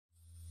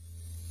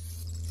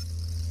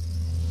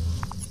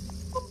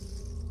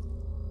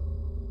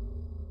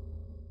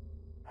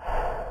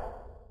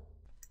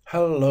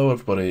Hello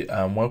everybody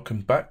and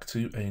welcome back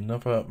to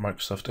another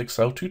Microsoft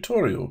Excel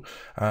tutorial.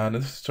 And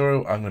in this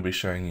tutorial I'm going to be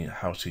showing you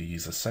how to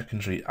use a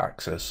secondary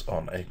axis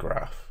on a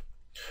graph.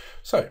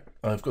 So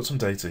I've got some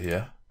data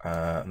here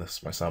and this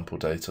is my sample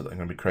data that I'm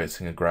going to be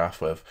creating a graph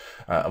with.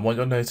 And what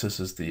you'll notice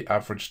is the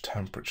average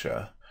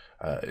temperature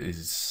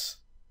is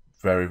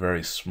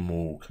very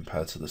small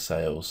compared to the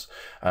sales.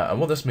 And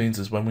what this means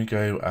is when we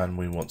go and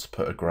we want to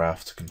put a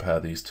graph to compare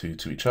these two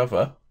to each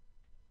other,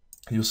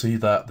 you'll see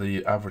that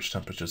the average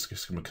temperature is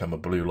just going to become a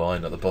blue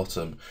line at the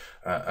bottom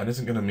and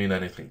isn't going to mean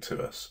anything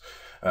to us.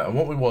 And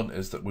what we want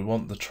is that we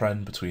want the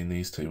trend between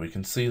these two. We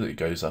can see that it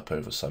goes up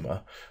over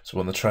summer. So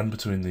we want the trend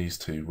between these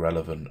two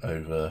relevant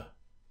over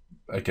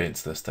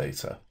against this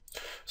data.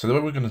 So the way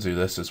we're going to do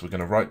this is we're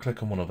going to right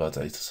click on one of our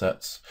data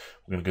sets.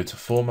 We're going to go to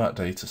Format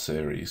Data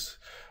Series.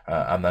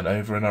 And then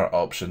over in our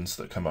options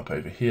that come up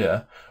over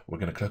here, we're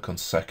going to click on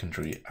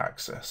Secondary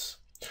Axis.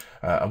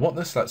 And what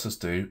this lets us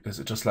do is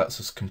it just lets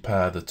us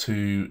compare the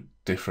two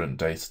different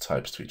data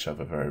types to each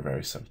other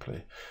very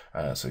simply.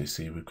 So you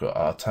see we've got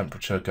our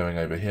temperature going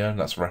over here, and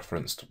that's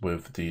referenced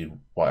with the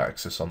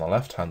y-axis on the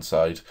left hand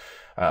side.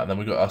 And then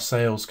we've got our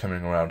sales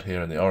coming around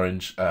here in the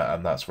orange,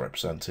 and that's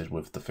represented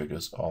with the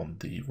figures on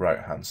the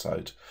right hand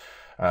side.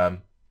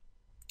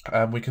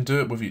 And we can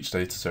do it with each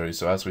data series.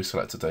 So as we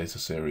select a data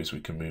series, we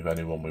can move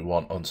anyone we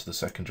want onto the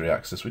secondary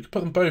axis. We can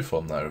put them both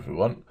on there if we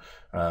want,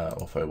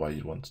 although why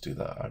you'd want to do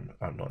that,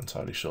 I'm not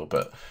entirely sure,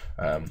 but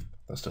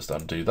let's just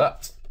undo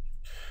that.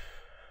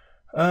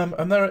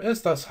 And there it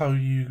is, that's how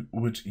you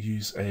would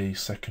use a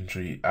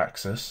secondary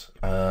axis.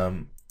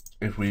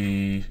 If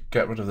we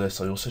get rid of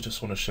this, I also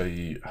just want to show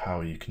you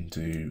how you can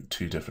do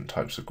two different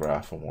types of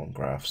graph on one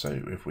graph.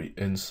 So if we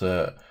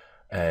insert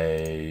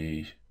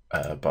a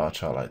bar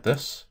chart like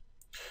this,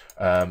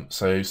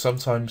 so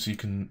sometimes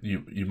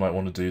you might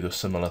want to do the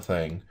similar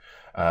thing,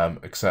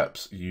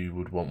 except you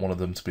would want one of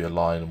them to be a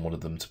line and one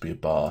of them to be a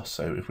bar.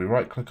 So if we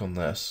right click on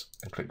this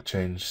and click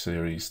change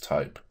series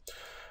type,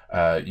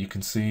 you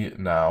can see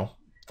now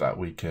that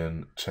we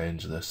can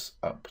change this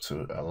up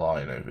to a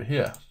line over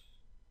here.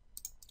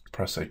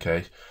 Press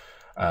OK.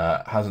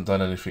 Hasn't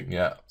done anything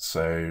yet,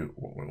 so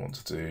what we want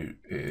to do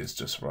is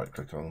just right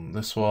click on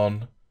this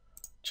one,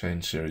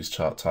 change series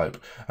chart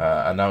type,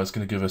 and now it's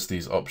going to give us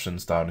these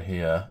options down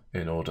here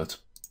in order to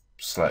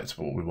select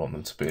what we want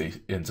them to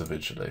be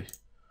individually.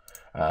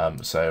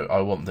 So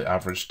I want the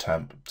average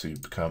temp to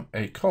become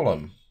a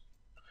column,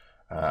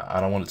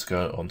 and I want it to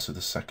go onto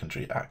the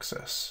secondary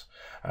axis.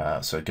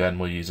 So again,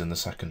 we're using the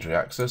secondary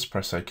axis,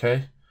 press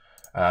OK,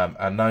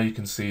 and now you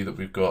can see that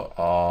we've got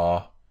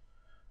our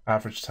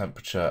average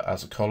temperature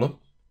as a column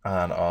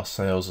and our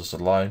sales as a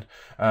line,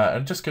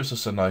 and it just gives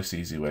us a nice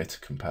easy way to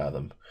compare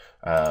them.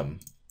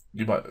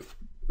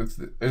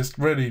 It's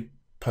really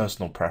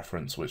personal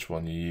preference which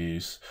one you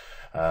use.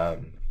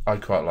 I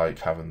quite like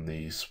having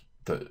these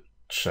that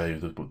show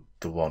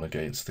the one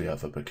against the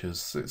other,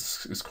 because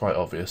it's quite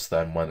obvious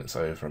then when it's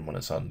over and when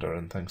it's under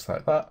and things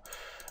like that.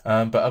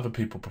 But other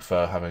people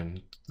prefer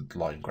having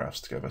line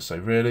graphs together. So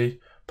really,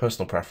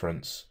 personal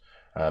preference.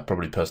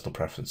 Probably personal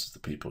preference is the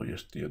people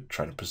you're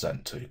trying to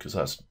present to, because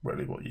that's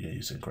really what you're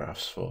using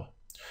graphs for.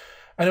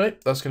 Anyway,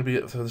 that's going to be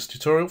it for this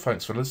tutorial.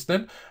 Thanks for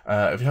listening.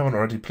 If you haven't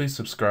already, please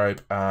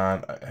subscribe,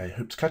 and I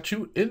hope to catch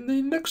you in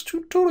the next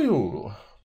tutorial.